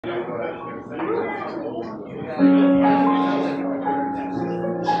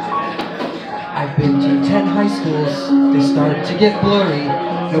I've been to 10 high schools, they start to get blurry.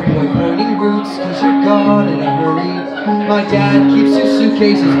 No point pointing routes, cause you're gone in a hurry. My dad keeps his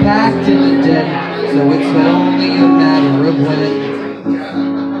suitcases packed in the den, so it's only a matter of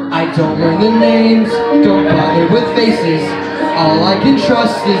when. I don't learn the names, don't bother with faces. All I can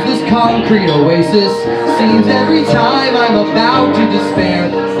trust is this concrete oasis. Seems every time I'm about to despair,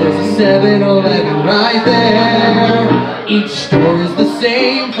 there's a 7-Eleven right there. Each store is the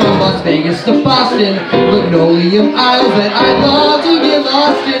same, from Las Vegas to Boston. Linoleum aisles that I love to get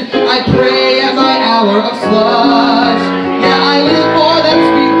lost in. I pray at my hour of slush. Yeah, I live for that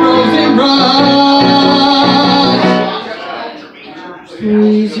sweet frozen rush.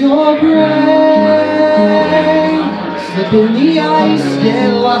 Freeze your brain, slip in the ice,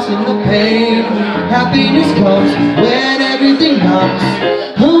 get lost in the pain. Happiness comes when everything numbs.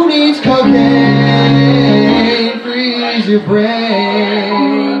 Who needs cocaine? Freeze your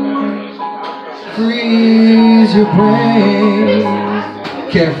brain, freeze your brain.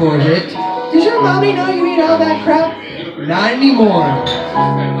 Care for a hit? Does your mommy know you eat all that crap? Not anymore.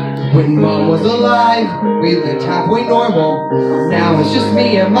 When mom was alive, we lived halfway normal. Now it's just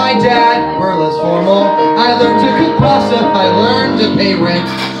me and my dad, we're less formal. I learned to cook pasta, I learned to pay rent,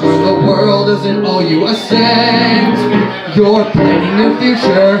 when the world doesn't owe you a cent. You're planning your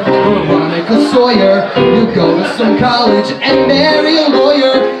future, Veronica Sawyer. You go to some college and marry a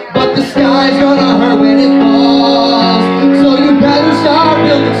lawyer, but the sky's gonna hurt when it falls, so you better start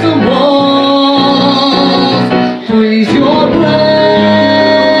building some walls. Freeze your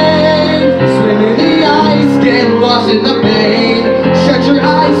brain, swim in the ice, get lost in the pain. Shut your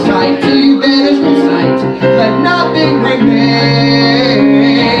eyes tight till you vanish from sight, let nothing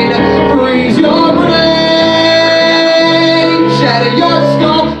remain. Freeze your brain, shatter your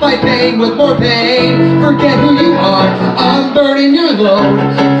skull by pain with more pain. Forget who you are, unburden your load.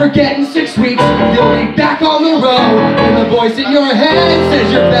 Forget in 6 weeks, you'll be back on the road. And the voice in your head says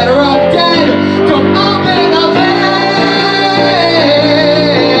you're better off dead. Don't open a vein.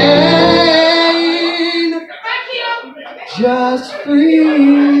 Just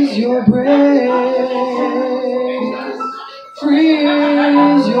freeze your brain.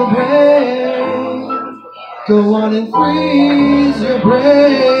 Freeze your brain. Go on and freeze your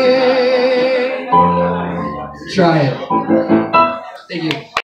brain. Try it. Thank you.